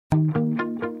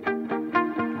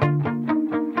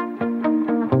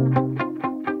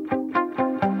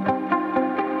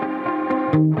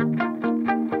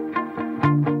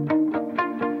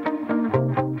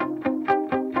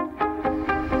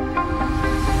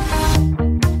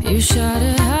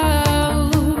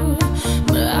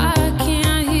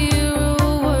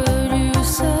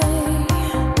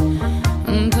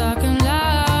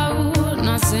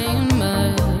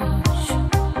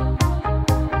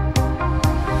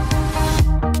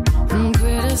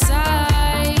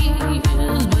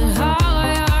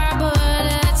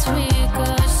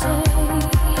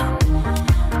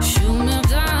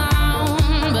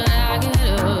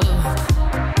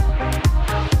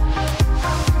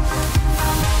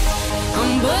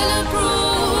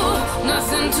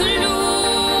nothing to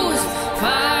lose.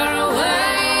 Far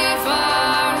away,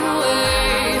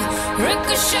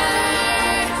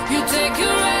 ricochet, you take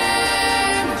your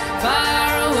aim.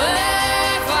 Far away,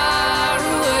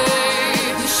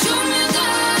 you shoot me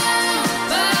down,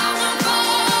 but I won't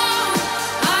fall.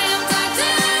 I am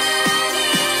titanium.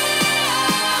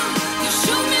 You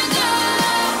shoot me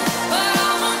down, but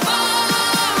I won't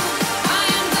fall. I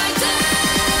am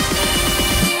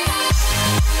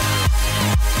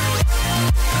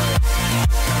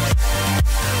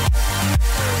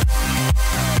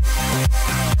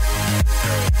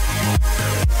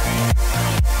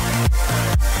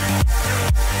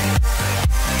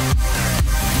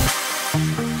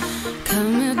cut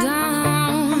me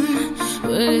down,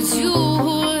 but it's you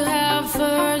who have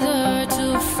further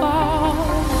to fall.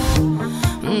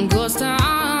 Ghost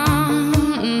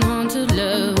town, haunted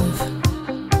love.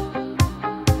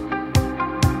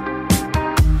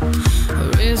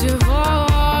 Raise your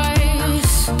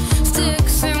voice,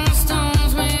 sticks and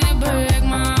stones may break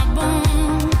my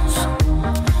bones.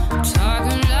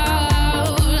 Talking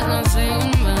loud, not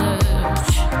saying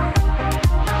much.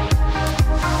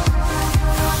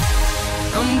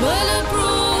 I'm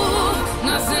bulletproof,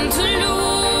 nothing to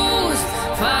lose.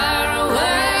 Far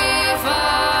away,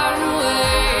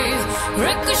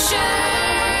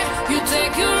 ricochet, you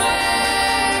take your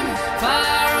aim.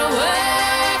 Far away,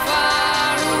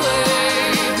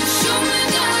 you shoot me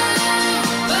down,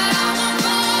 but I won't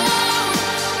fall.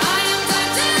 I am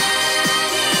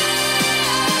titanium.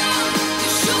 You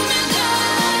shoot me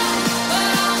down, but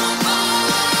I won't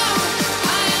fall.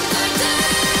 I am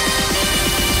titanium.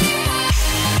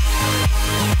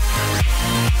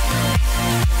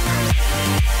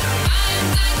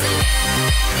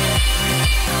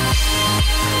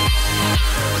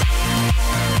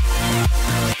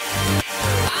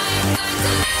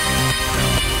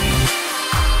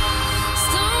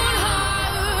 Stone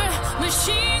heart,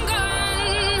 machine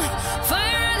gun,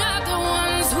 firing at the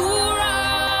ones who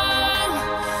run.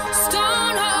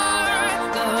 Stone heart,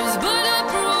 those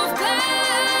bulletproof glass.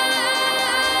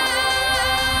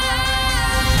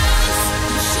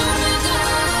 You shoot me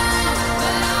down,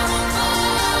 but I won't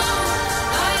fall.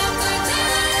 I am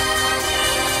titanium.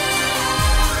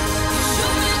 You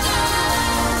shoot me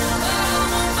down, but I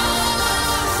won't fall.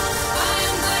 I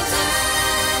am titanium.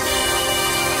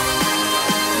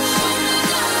 You shoot me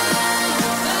down,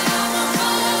 but I won't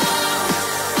fall.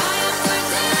 I am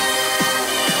titanium.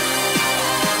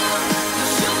 You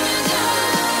shoot me down,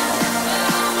 but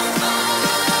I won't fall.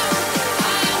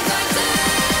 I am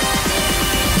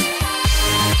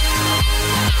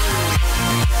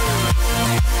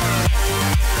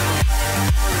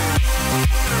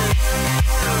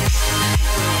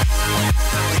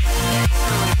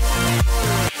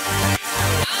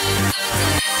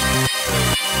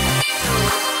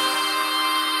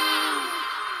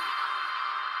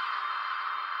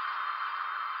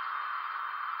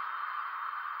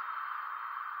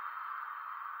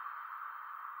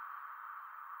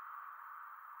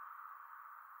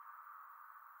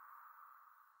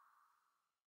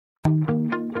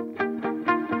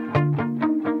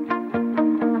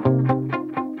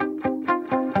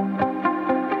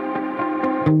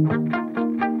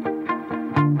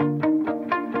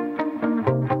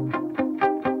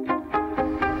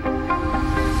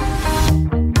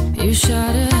You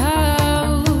shout it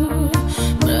out,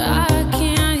 but I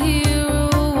can't hear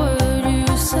a word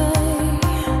you say.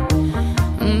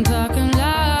 I'm talking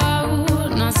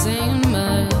loud, not saying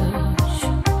much.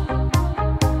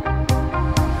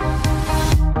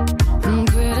 I'm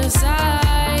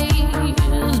criticized,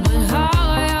 but how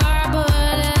your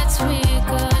bullets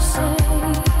ricochet.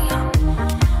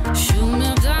 Shoot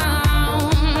me down,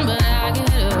 but I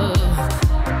get up.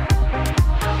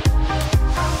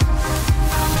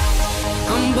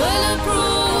 I'm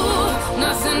bulletproof,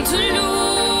 nothing to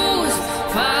lose.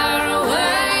 Far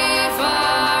away,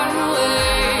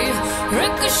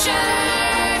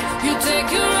 ricochet, you take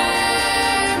your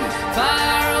aim.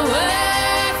 Far away,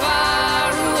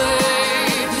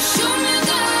 you shoot me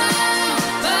down,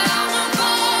 but I won't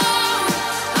fall.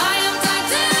 I am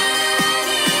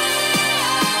titanium.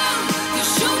 You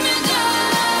shoot me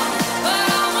down, but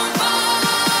I won't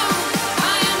fall.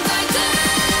 I am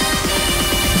titanium.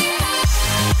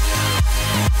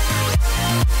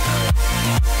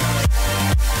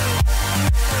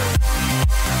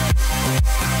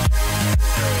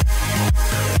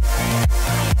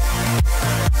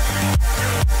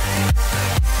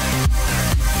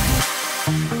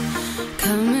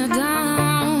 Cut me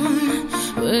down,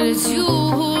 but it's you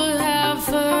who